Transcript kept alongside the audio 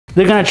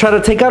They're gonna try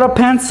to take out a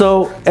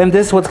pencil, and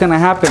this is what's gonna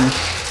happen.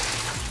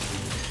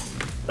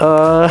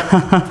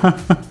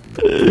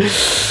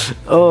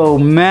 Oh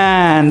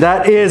man,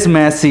 that is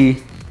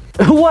messy.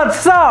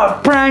 What's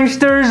up,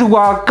 pranksters?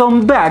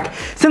 Welcome back.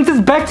 Since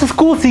it's back to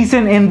school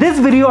season, in this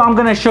video I'm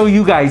gonna show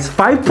you guys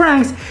 5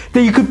 pranks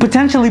that you could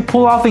potentially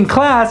pull off in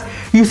class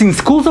using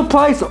school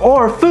supplies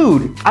or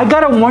food. I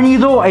gotta warn you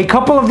though, a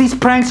couple of these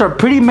pranks are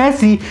pretty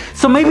messy,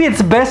 so maybe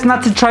it's best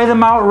not to try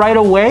them out right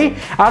away.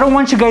 I don't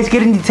want you guys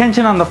getting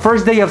detention on the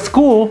first day of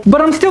school,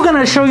 but I'm still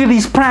gonna show you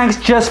these pranks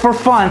just for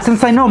fun,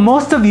 since I know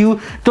most of you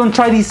don't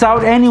try these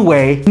out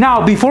anyway.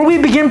 Now, before we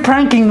begin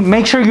pranking,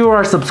 make sure you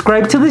are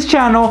subscribed to this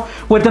channel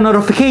with the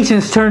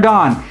notifications turned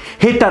on.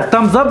 Hit that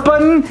thumbs up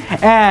button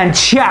and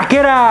check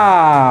it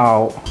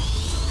out.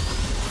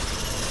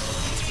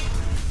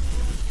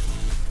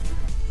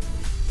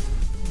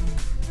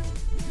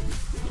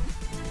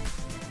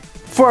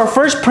 For our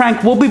first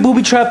prank, we'll be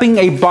booby trapping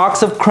a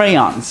box of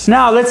crayons.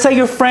 Now, let's say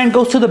your friend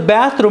goes to the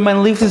bathroom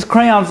and leaves his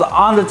crayons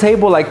on the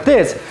table like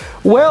this.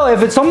 Well,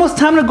 if it's almost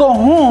time to go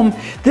home,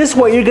 this is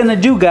what you're gonna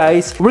do,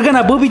 guys. We're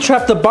gonna booby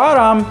trap the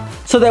bottom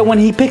so that when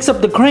he picks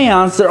up the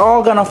crayons, they're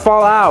all gonna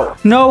fall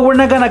out. No, we're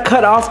not gonna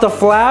cut off the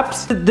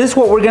flaps. This is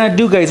what we're gonna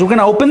do, guys. We're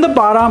gonna open the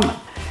bottom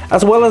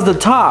as well as the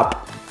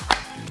top.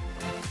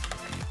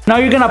 Now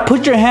you're gonna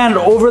put your hand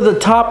over the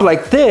top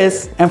like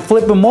this and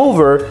flip them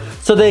over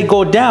so they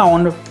go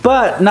down,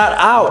 but not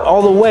out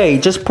all the way.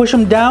 Just push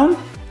them down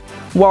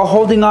while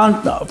holding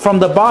on from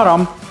the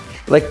bottom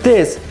like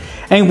this.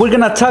 And we're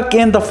gonna tuck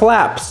in the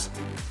flaps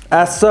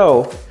as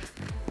so.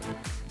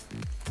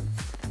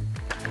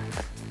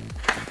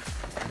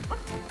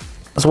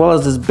 As well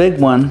as this big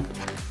one.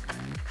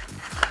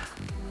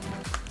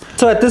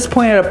 So at this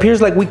point it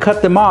appears like we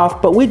cut them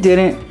off, but we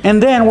didn't.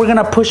 And then we're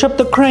gonna push up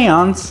the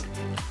crayons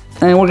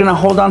and we're gonna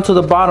hold on to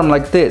the bottom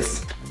like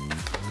this.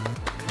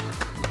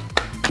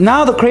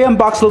 Now the crayon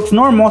box looks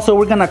normal, so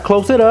we're gonna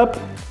close it up.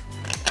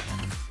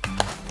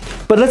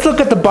 But let's look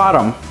at the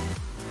bottom.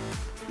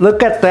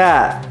 Look at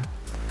that.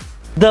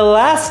 The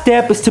last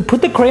step is to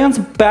put the crayons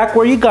back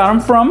where you got them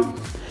from.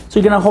 So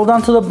you're gonna hold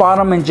on to the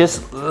bottom and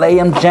just lay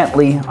them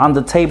gently on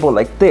the table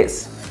like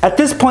this. At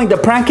this point, the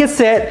prank is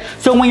set,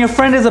 so when your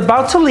friend is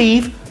about to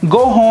leave,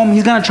 go home,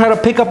 he's gonna try to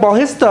pick up all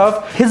his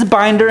stuff, his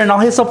binder and all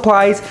his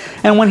supplies,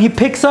 and when he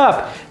picks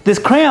up this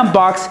crayon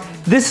box,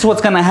 this is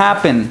what's gonna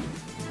happen.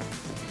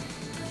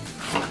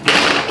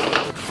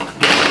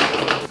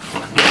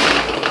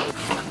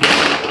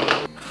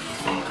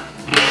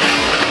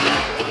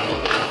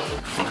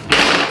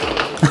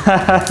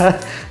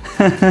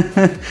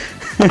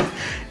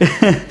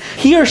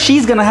 He or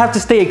she's gonna have to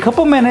stay a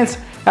couple minutes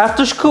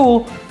after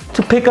school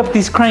to pick up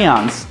these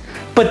crayons.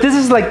 But this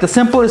is like the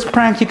simplest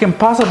prank you can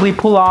possibly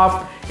pull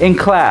off in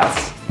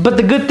class. But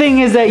the good thing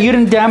is that you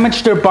didn't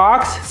damage their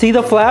box. See,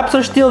 the flaps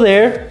are still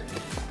there.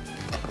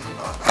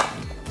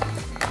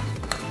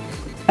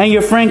 And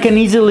your friend can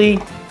easily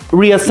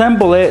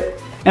reassemble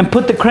it and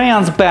put the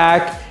crayons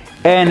back,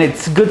 and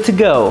it's good to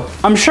go.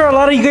 I'm sure a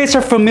lot of you guys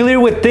are familiar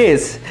with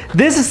this.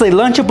 This is a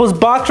Lunchables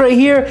box right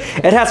here.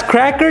 It has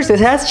crackers,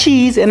 it has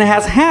cheese, and it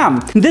has ham.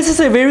 This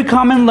is a very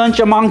common lunch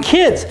among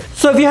kids.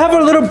 So if you have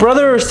a little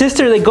brother or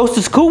sister that goes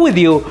to school with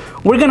you,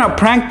 we're gonna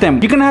prank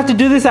them. You're gonna have to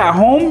do this at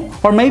home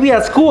or maybe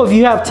at school if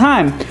you have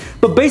time.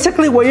 But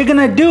basically what you're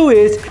gonna do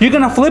is you're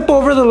gonna flip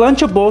over the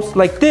Lunchables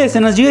like this,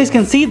 and as you guys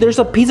can see, there's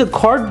a piece of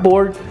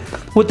cardboard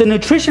with the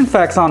nutrition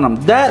facts on them.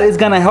 That is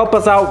gonna help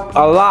us out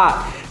a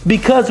lot,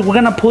 because we're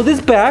gonna pull this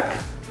back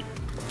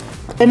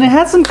and it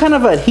has some kind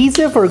of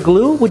adhesive or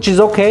glue, which is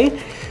okay.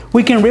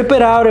 We can rip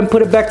it out and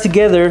put it back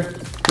together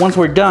once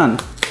we're done.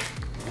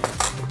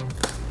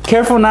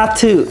 Careful not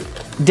to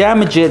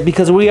damage it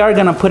because we are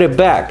gonna put it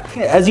back.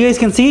 As you guys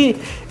can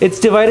see, it's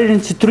divided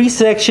into 3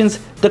 sections: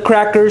 the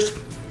crackers,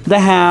 the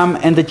ham,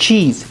 and the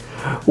cheese.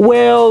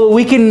 Well,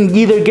 we can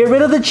either get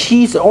rid of the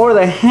cheese or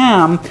the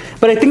ham,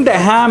 but I think the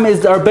ham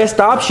is our best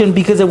option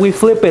because if we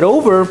flip it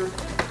over,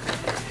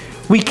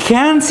 we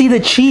can see the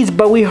cheese,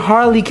 but we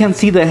hardly can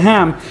see the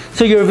ham.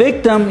 So your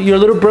victim, your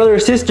little brother or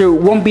sister,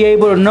 won't be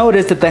able to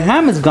notice that the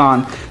ham is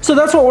gone. So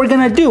that's what we're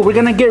gonna do. We're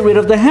gonna get rid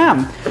of the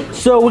ham.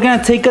 So we're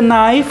gonna take a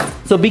knife.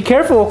 So be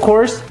careful, of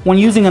course, when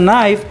using a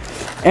knife.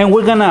 And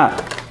we're gonna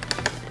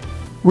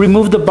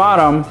remove the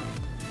bottom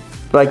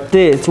like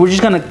this. We're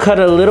just gonna cut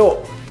a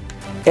little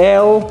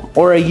L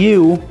or a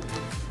U,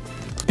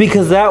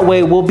 because that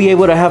way we'll be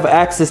able to have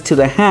access to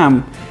the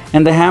ham.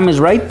 And the ham is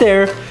right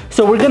there.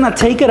 So we're gonna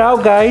take it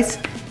out, guys.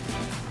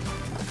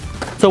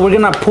 So we're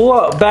gonna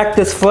pull back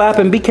this flap,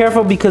 and be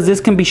careful because this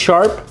can be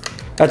sharp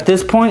at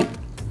this point.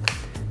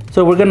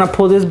 So we're gonna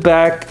pull this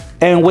back,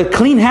 and with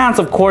clean hands,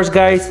 of course,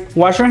 guys.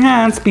 Wash your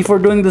hands before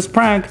doing this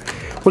prank.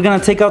 We're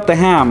gonna take out the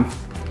ham,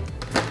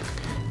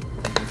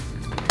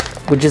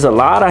 which is a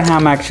lot of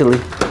ham actually.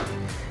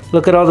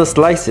 Look at all the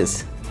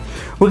slices.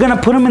 We're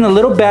gonna put them in a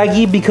little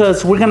baggie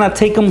because we're gonna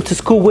take them to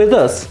school with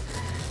us.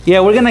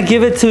 Yeah, we're gonna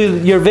give it to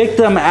your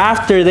victim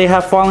after they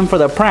have fallen for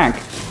the prank.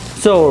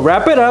 So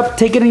wrap it up,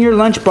 take it in your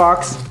lunch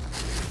box.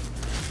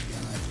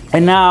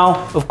 And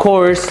now, of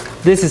course,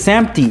 this is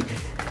empty.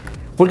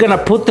 We're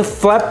gonna put the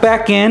flap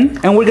back in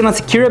and we're gonna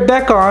secure it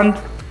back on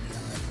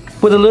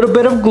with a little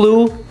bit of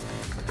glue.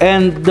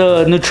 And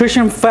the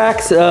nutrition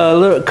facts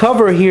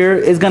cover here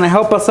is gonna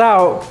help us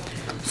out.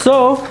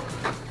 So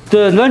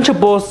the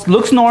Lunchables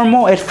looks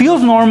normal, it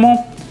feels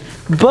normal,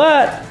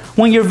 but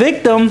when your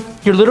victim,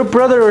 your little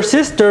brother or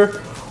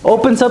sister,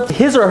 opens up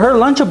his or her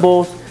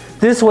Lunchables,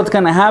 this is what's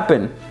gonna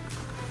happen.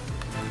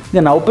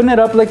 You're gonna open it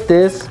up like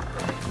this.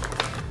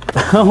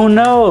 Oh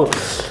no,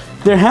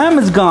 their ham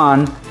is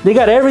gone. They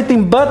got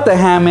everything but the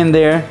ham in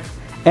there.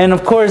 And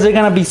of course they're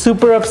gonna be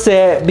super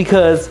upset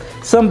because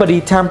somebody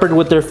tampered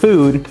with their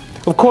food.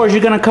 Of course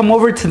you're gonna come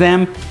over to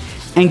them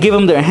and give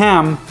them their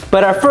ham.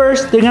 But at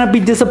first they're gonna be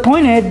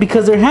disappointed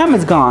because their ham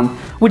is gone,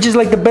 which is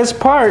like the best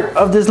part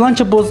of this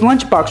Lunchables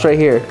lunchbox right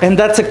here. And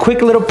that's a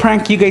quick little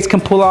prank you guys can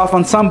pull off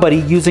on somebody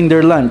using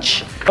their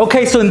lunch.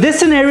 Okay, so in this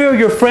scenario,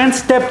 your friend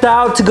stepped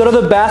out to go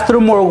to the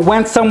bathroom or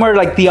went somewhere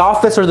like the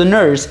office or the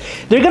nurse.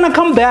 They're gonna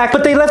come back,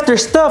 but they left their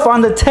stuff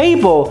on the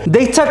table.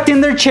 They tucked in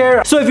their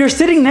chair. So if you're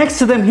sitting next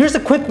to them, here's a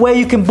quick way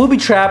you can booby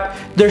trap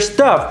their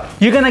stuff.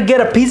 You're gonna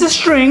get a piece of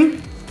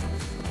string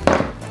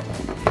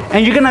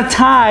and you're gonna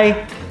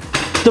tie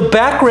the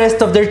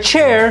backrest of their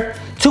chair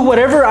to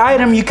whatever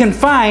item you can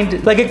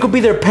find. Like it could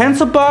be their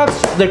pencil box,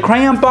 their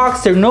crayon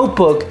box, their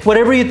notebook,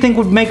 whatever you think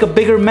would make a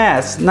bigger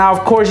mess. Now, of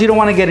course, you don't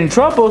want to get in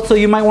trouble, so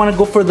you might want to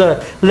go for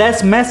the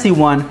less messy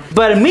one.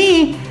 But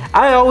me,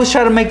 I always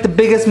try to make the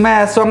biggest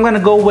mess, so I'm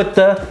gonna go with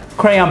the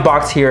crayon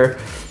box here.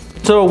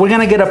 So we're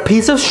gonna get a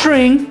piece of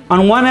string.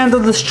 On one end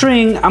of the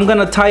string, I'm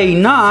gonna tie a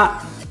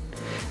knot.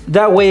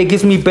 That way it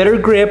gives me better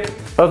grip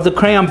of the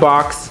crayon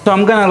box. So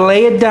I'm gonna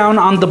lay it down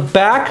on the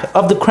back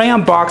of the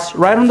crayon box,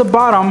 right on the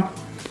bottom.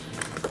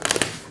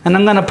 And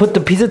I'm gonna put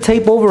the piece of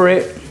tape over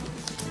it.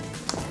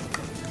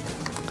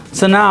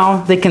 So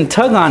now they can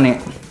tug on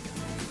it.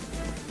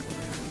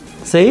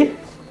 See?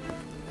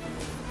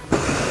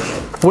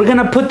 We're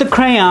gonna put the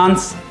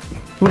crayons,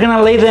 we're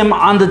gonna lay them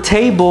on the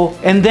table,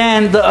 and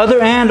then the other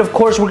end, of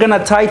course, we're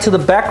gonna tie to the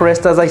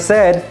backrest, as I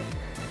said.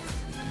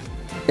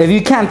 If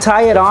you can't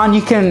tie it on,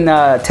 you can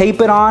tape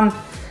it on.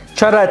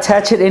 Try to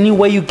attach it any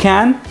way you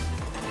can.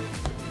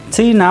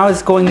 See, now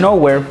it's going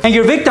nowhere. And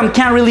your victim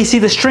can't really see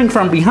the string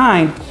from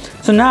behind.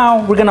 So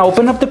now we're gonna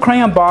open up the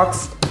crayon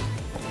box.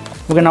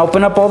 We're gonna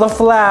open up all the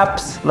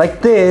flaps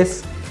like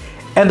this.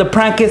 And the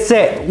prank is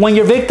set. When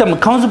your victim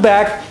comes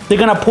back, they're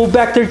gonna pull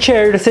back their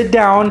chair to sit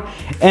down.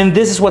 And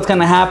this is what's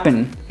gonna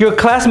happen. Your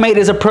classmate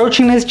is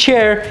approaching his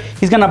chair.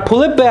 He's gonna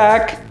pull it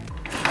back.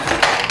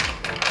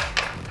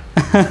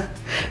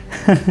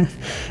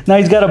 Now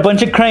he's got a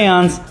bunch of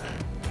crayons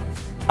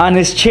on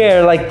his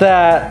chair like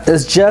that.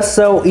 It's just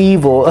so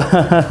evil.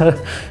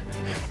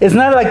 It's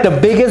not like the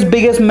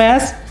biggest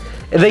mess.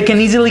 They can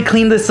easily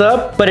clean this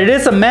up, but it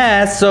is a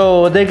mess,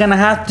 so they're gonna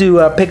have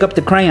to pick up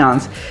the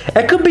crayons.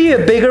 It could be a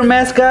bigger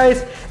mess,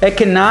 guys. It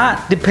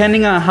cannot,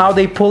 depending on how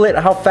they pull it,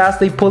 how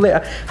fast they pull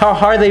it, how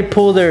hard they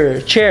pull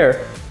their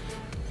chair.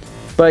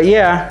 But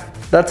yeah,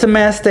 that's a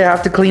mess they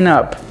have to clean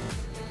up.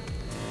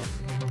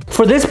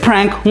 For this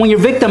prank, when your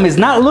victim is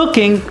not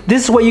looking,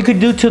 this is what you could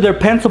do to their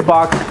pencil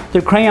box,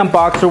 their crayon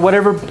box, or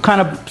whatever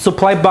kind of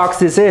supply box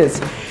this is.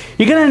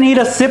 You're gonna need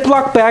a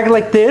Ziploc bag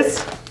like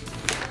this.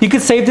 You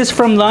could save this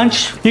from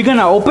lunch. You're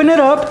gonna open it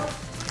up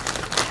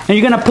and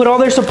you're gonna put all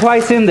their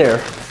supplies in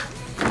there.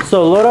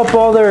 So load up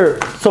all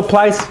their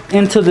supplies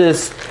into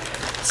this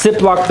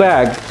Ziploc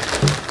bag.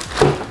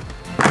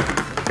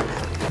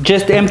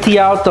 Just empty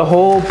out the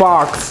whole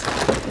box.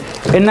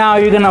 And now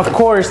you're gonna, of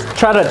course,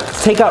 try to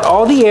take out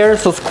all the air,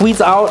 so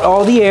squeeze out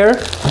all the air.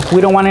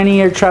 We don't want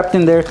any air trapped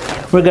in there.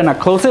 We're gonna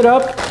close it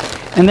up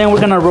and then we're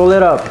gonna roll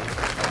it up.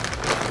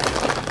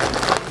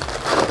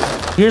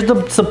 Here's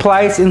the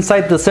supplies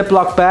inside the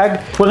Ziploc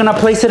bag. We're gonna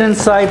place it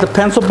inside the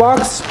pencil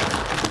box,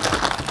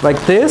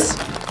 like this.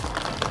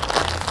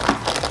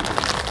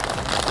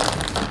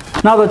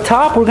 Now the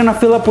top, we're gonna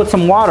fill up with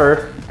some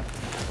water.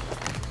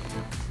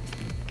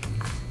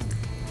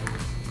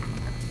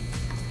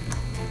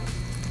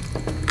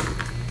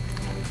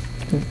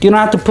 You don't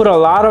have to put a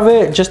lot of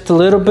it, just a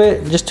little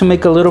bit, just to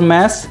make a little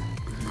mess.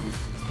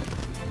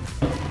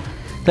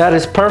 That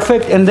is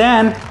perfect. And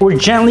then we're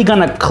gently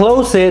gonna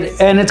close it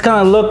and it's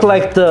gonna look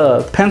like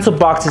the pencil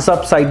box is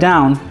upside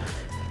down.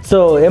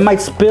 So it might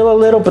spill a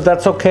little, but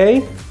that's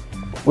okay.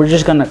 We're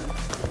just gonna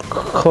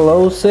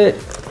close it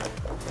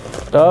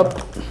up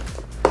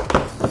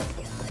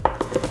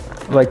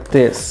like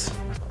this.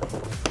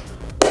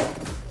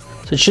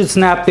 So it should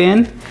snap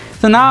in.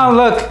 So now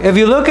look, if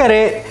you look at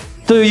it,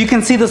 so you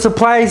can see the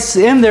supplies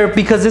in there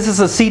because this is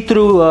a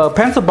see-through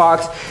pencil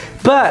box.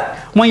 But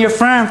when your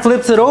friend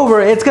flips it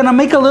over, it's gonna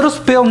make a little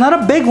spill, not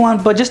a big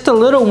one, but just a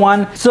little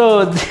one.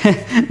 So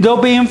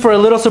they'll be in for a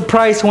little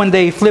surprise when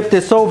they flip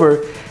this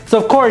over. So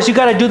of course, you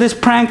gotta do this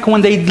prank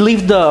when they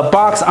leave the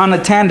box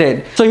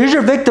unattended. So here's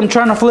your victim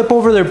trying to flip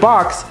over their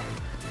box.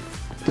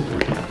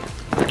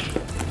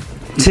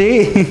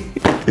 See?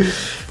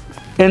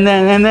 And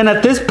then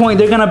at this point,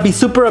 they're gonna be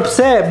super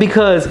upset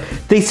because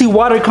they see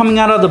water coming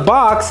out of the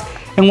box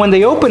And when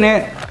they open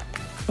it,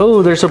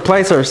 oh, their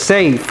supplies are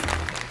safe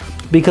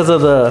because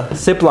of the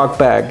Ziploc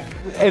bag.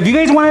 If you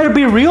guys want it to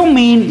be real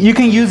mean, you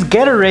can use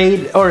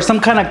Gatorade or some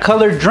kind of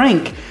colored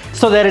drink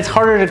so that it's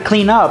harder to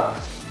clean up.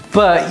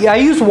 But yeah, I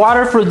use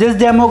water for this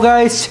demo,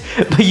 guys,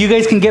 but you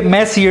guys can get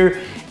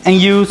messier and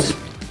use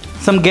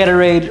some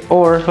Gatorade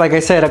or, like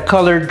I said, a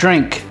colored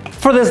drink.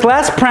 For this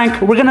last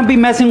prank, we're gonna be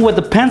messing with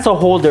the pencil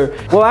holder.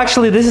 Well,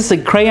 actually, this is a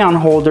crayon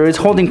holder. It's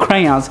holding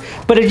crayons,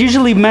 but it's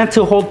usually meant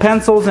to hold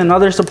pencils and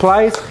other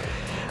supplies.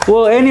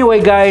 Well,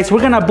 anyway, guys,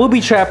 we're gonna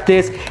booby trap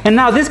this. And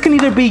now this can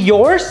either be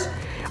yours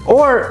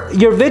or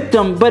your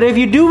victim, but if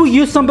you do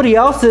use somebody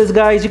else's,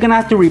 guys, you're gonna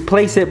have to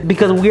replace it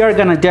because we are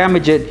gonna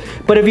damage it.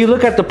 But if you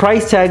look at the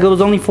price tag, it was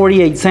only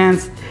 48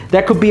 cents.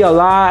 That could be a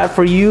lot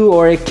for you,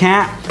 or it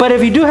can't. But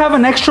if you do have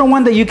an extra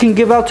one that you can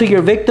give out to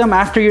your victim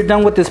after you're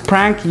done with this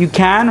prank, you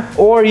can.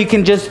 Or you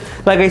can just,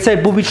 like I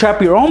said, booby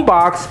trap your own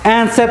box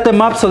and set them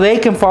up so they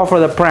can fall for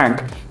the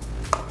prank.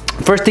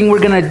 First thing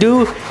we're gonna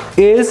do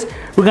is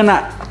we're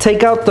gonna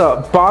take out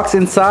the box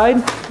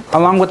inside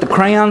along with the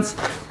crayons.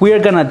 We are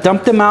gonna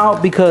dump them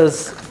out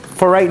because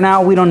for right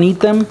now we don't need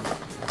them.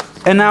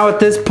 And now at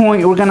this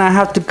point we're gonna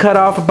have to cut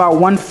off about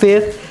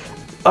 1/5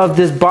 of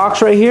this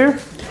box right here.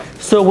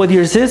 So with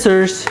your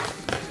scissors,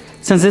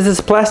 since this is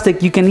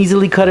plastic, you can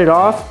easily cut it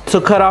off. So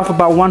cut off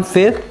about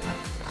 1/5.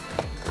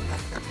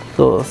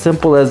 So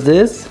simple as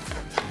this.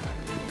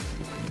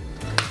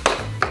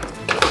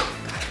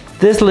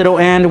 This little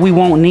end we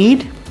won't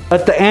need.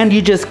 At the end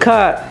you just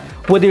cut.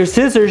 With your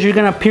scissors, you're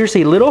gonna pierce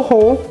a little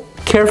hole.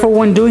 Careful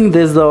when doing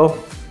this though.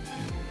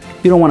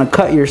 You don't wanna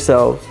cut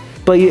yourself.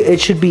 But it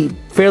should be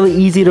fairly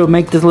easy to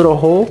make this little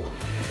hole.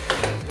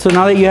 So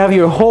now that you have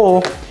your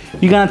hole,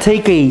 you're gonna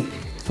take a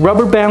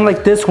rubber band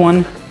like this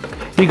one.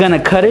 You're gonna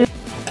cut it.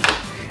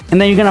 And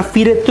then you're gonna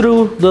feed it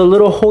through the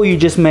little hole you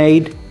just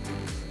made.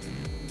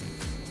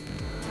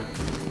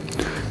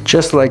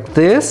 Just like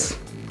this.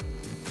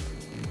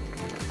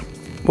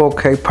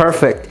 Okay,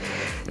 perfect.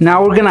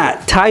 Now we're gonna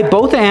tie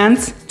both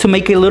ends to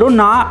make a little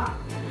knot.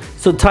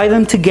 So tie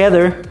them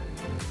together.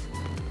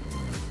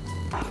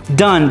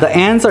 Done. The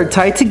ends are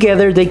tied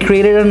together. They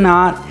created a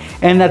knot.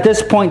 And at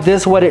this point,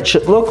 this is what it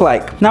should look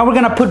like. Now we're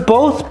gonna put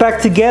both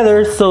back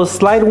together. So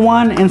slide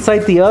one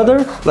inside the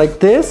other, like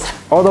this,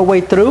 all the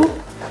way through.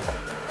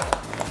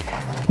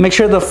 Make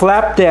sure the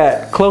flap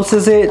that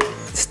closes it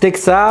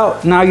sticks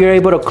out. Now you're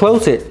able to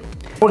close it.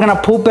 We're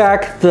gonna pull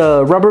back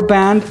the rubber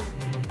band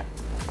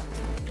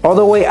all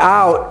the way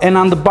out, and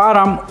on the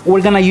bottom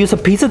we're gonna use a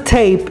piece of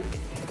tape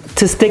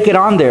to stick it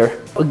on there.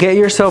 Get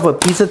yourself a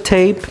piece of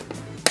tape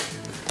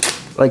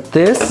like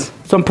this.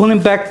 So I'm pulling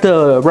back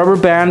the rubber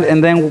band,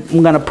 and then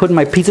I'm gonna put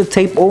my piece of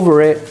tape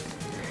over it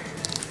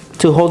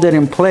to hold it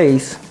in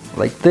place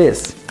like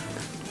this.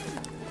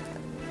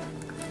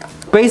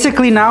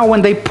 Basically now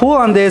when they pull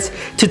on this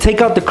to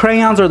take out the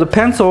crayons or the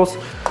pencils,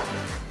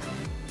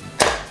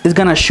 it's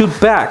gonna shoot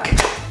back.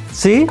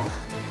 See?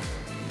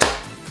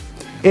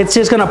 It's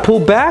just gonna pull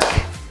back.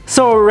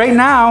 So right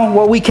now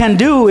what we can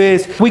do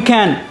is we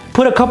can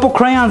put a couple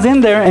crayons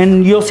in there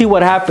and you'll see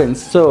what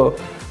happens. So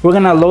we're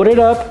gonna load it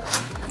up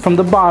from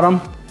the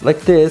bottom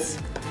like this.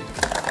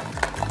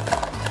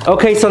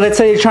 Okay, so let's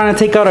say you're trying to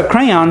take out a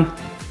crayon.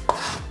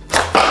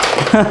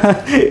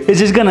 It's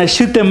just gonna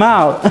shoot them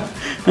out.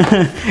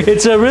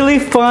 It's a really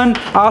fun,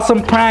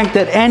 awesome prank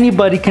that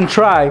anybody can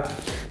try.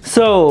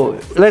 So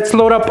let's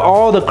load up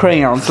all the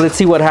crayons. Let's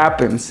see what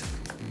happens.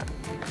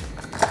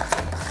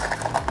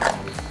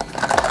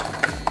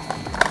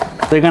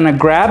 They're gonna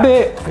grab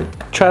it,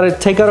 try to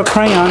take out a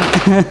crayon.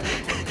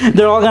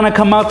 They're all gonna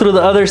come out through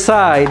the other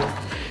side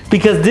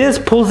because this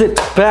pulls it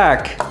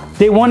back.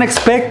 They won't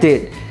expect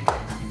it.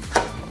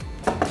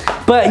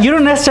 But you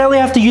don't necessarily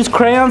have to use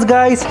crayons,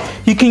 guys.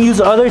 You can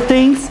use other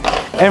things.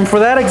 And for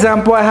that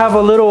example, I have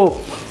a little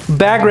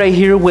bag right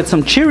here with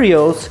some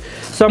Cheerios.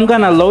 So I'm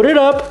gonna load it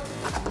up.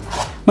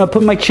 I'm gonna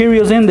put my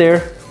Cheerios in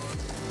there.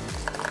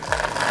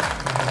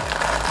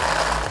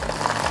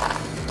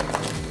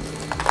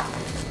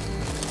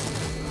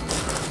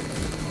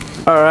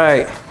 All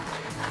right.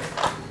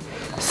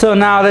 So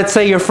now let's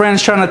say your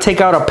friend's trying to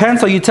take out a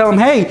pencil. You tell him,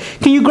 hey,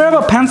 can you grab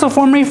a pencil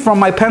for me from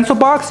my pencil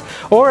box?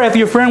 Or if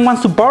your friend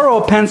wants to borrow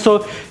a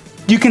pencil,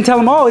 you can tell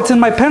them, oh, it's in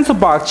my pencil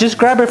box. Just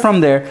grab it from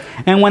there.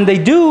 And when they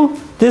do,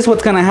 this is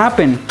what's gonna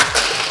happen.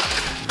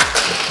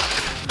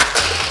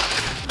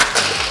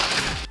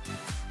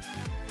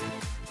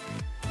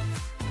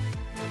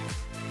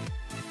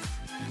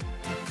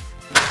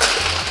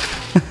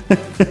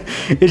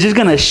 It's just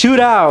gonna shoot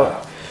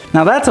out.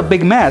 Now that's a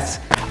big mess.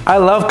 I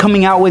love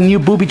coming out with new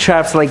booby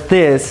traps like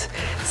this.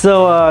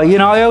 So, you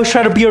know, I always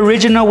try to be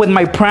original with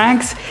my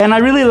pranks. And I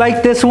really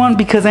like this one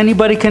because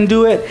anybody can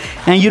do it.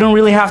 And you don't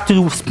really have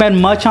to spend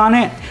much on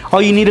it.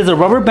 All you need is a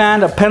rubber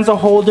band, a pencil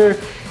holder,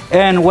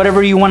 and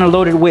whatever you want to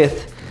load it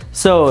with.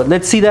 So,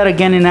 let's see that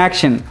again in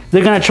action.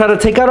 They're going to try to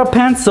take out a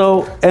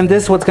pencil, and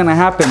this is what's going to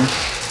happen.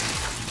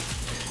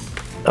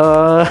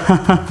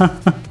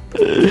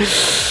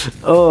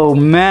 Oh,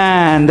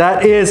 man,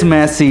 that is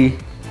messy.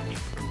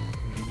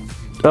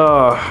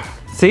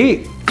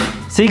 See?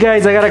 See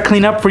guys, I gotta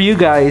clean up for you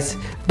guys.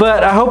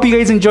 But I hope you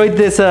guys enjoyed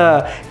this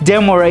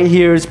demo right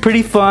here. It's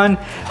pretty fun.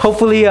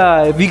 Hopefully,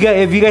 if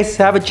you guys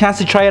have a chance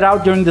to try it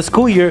out during the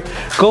school year,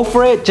 go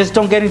for it. Just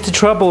don't get into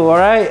trouble, all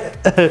right?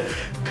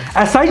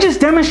 As I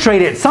just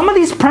demonstrated, some of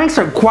these pranks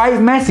are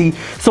quite messy,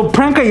 so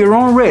prank at your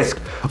own risk.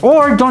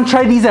 Or don't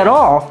try these at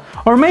all.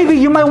 Or maybe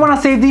you might want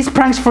to save these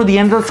pranks for the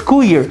end of the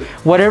school year.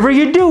 Whatever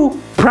you do,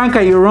 prank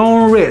at your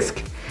own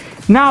risk.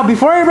 Now,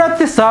 before I wrap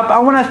this up, I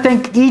want to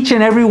thank each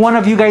and every one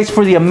of you guys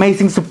for the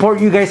amazing support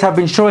you guys have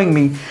been showing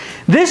me.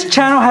 This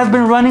channel has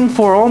been running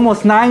for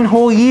almost 9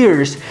 whole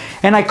years,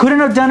 and I couldn't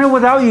have done it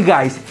without you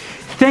guys.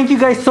 Thank you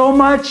guys so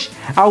much.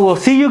 I will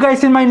see you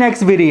guys in my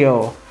next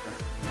video.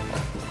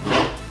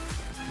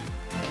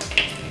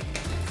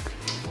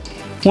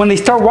 When they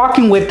start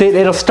walking with it,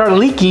 it'll start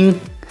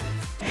leaking.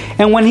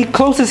 And when he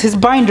closes his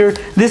binder,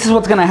 this is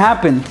what's gonna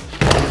happen.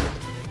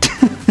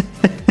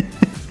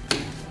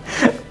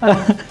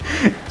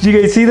 Did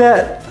you guys see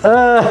that?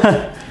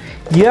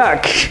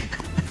 Yuck.